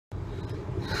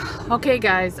Okay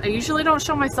guys, I usually don't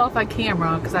show myself on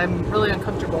camera because I'm really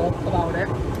uncomfortable about it.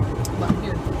 But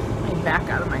here, I'm back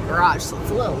out of my garage so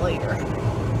it's a little later.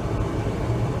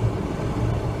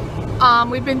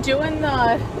 We've been doing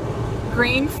the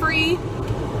grain-free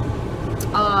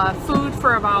food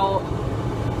for about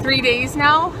 3 days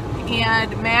now,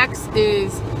 and Max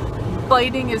is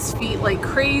biting his feet like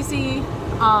crazy,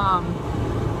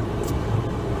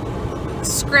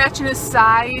 scratching his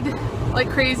side like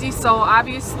crazy. So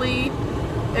obviously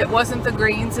it wasn't the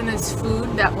grains in his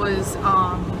food that was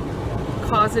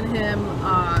causing him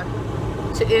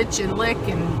to itch and lick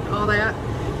and all that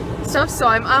stuff. So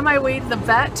I'm on my way to the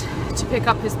vet to pick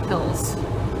up his pills.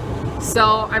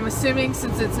 So I'm assuming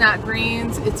since it's not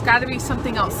greens, it's got to be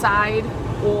something outside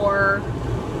or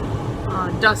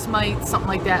dust mites, something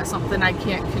like that, something I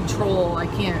can't control, I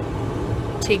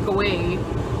can't take away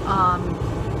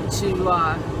to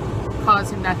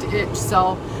cause him not to itch.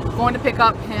 So I'm going to pick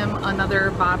up him another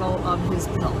bottle of his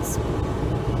pills.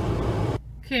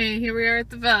 Okay, here we are at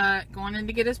the vet, going in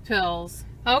to get his pills.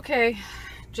 Okay,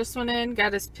 just went in,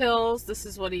 got his pills. This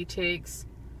is what he takes.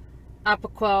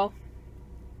 Apoquel,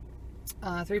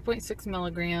 3.6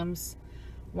 milligrams,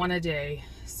 1 a day.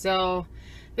 So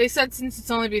they said since it's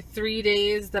only been 3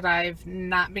 days that I've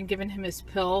not been giving him his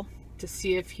pill to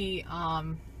see if he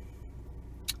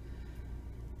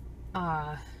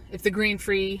if the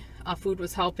grain-free food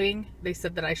was helping. They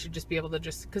said that I should just be able to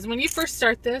because when you first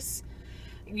start this,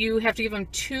 you have to give him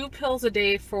 2 pills a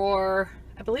day for,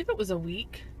 I believe it was a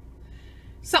week,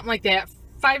 something like that,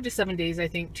 5 to 7 days, I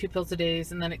think, 2 pills a day,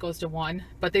 and then it goes to 1.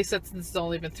 But they said since it's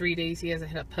only been 3 days, he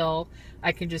hasn't had a pill,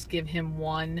 I can just give him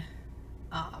 1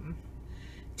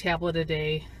 tablet a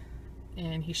day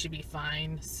and he should be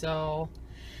fine. So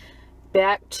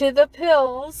back to the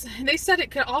pills. They said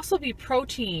it could also be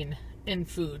protein in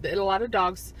food. A lot of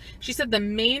dogs, she said the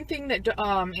main thing that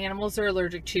animals are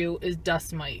allergic to is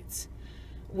dust mites,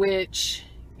 which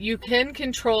you can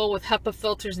control with HEPA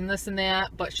filters and this and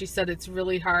that, but she said it's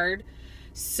really hard.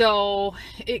 So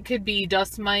it could be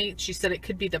dust mites. She said it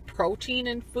could be the protein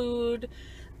in food.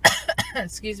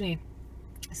 Excuse me.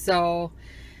 So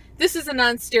this is a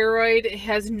non-steroid. It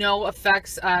has no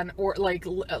effects on, or like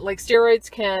steroids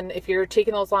can, if you're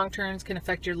taking those long terms, can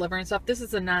affect your liver and stuff. This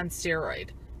is a non-steroid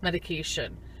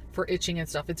medication for itching and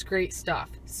stuff. It's great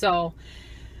stuff. So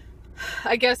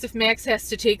I guess if Max has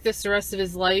to take this the rest of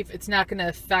his life, it's not going to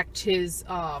affect his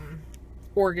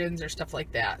organs or stuff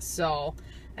like that. So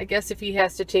I guess if he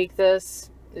has to take this,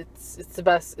 it's the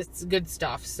best. It's good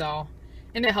stuff. So,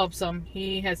 and it helps him.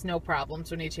 He has no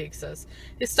problems when he takes this.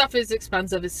 His stuff is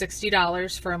expensive. It's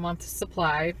 $60 for a month's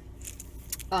supply.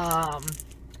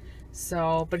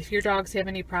 So, but if your dogs have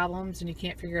any problems and you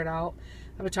can't figure it out,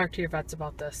 I would talk to your vets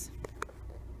about this.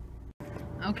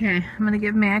 Okay, I'm gonna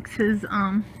give Max his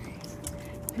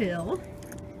pill,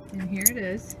 and here it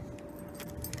is.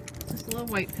 Just a little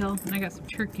white pill, and I got some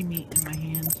turkey meat in my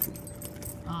hand.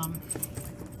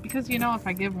 Because you know, if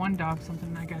I give one dog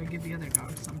something, I gotta give the other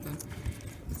dog something.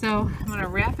 So I'm gonna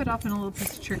wrap it up in a little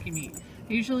piece of turkey meat.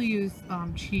 I usually use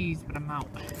cheese, but I'm out.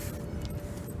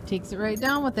 Takes it right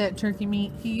down with that turkey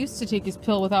meat. He used to take his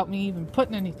pill without me even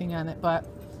putting anything on it, but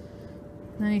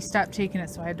then he stopped taking it,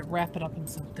 so I had to wrap it up in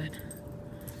something.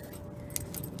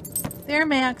 There,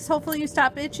 Max. Hopefully you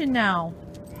stop itching now.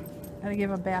 Gotta give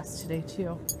him a bath today,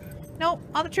 too. Nope,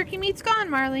 all the turkey meat's gone,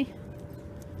 Marley.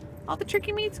 All the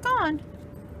turkey meat's gone.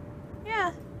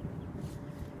 Yeah.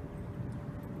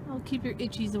 I'll keep your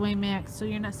itchies away, Max, so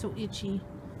you're not so itchy.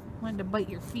 Wanted to bite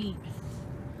your feet.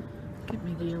 Get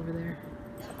Miggy over there.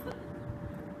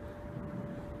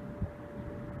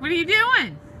 What are you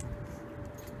doing?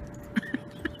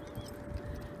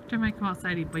 Every time I come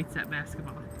outside, he bites that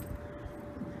basketball.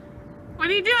 What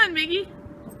are you doing, Miggy?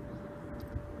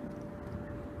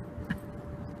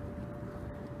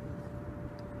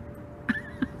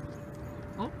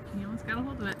 Oh, he almost got a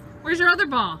hold of it. Where's your other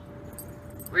ball?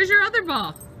 Where's your other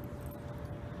ball?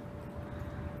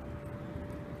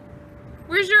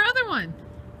 Where's your other one?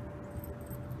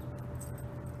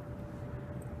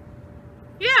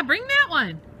 Yeah, bring that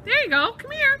one. There you go.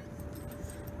 Come here.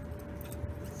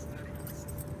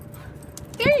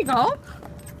 There you go.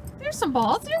 There's some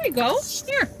balls. There you go.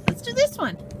 Here, let's do this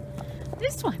one.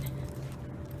 This one.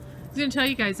 I was going to tell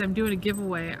you guys I'm doing a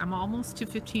giveaway. I'm almost to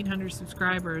 1,500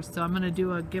 subscribers, so I'm going to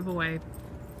do a giveaway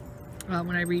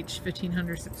when I reach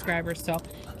 1,500 subscribers. So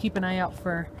keep an eye out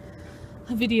for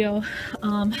a video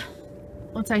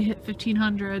once I hit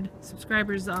 1,500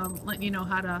 subscribers, letting you know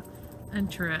how to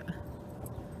enter it.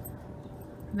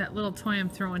 That little toy I'm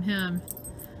throwing him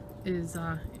is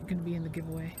going to be in the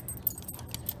giveaway.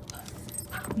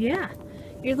 Yeah,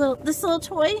 this little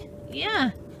toy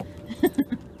Yeah.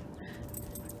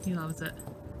 He loves it.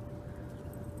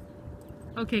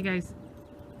 Okay guys,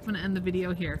 I'm gonna end the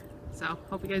video here. So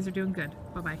hope you guys are doing good.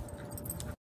 Bye bye.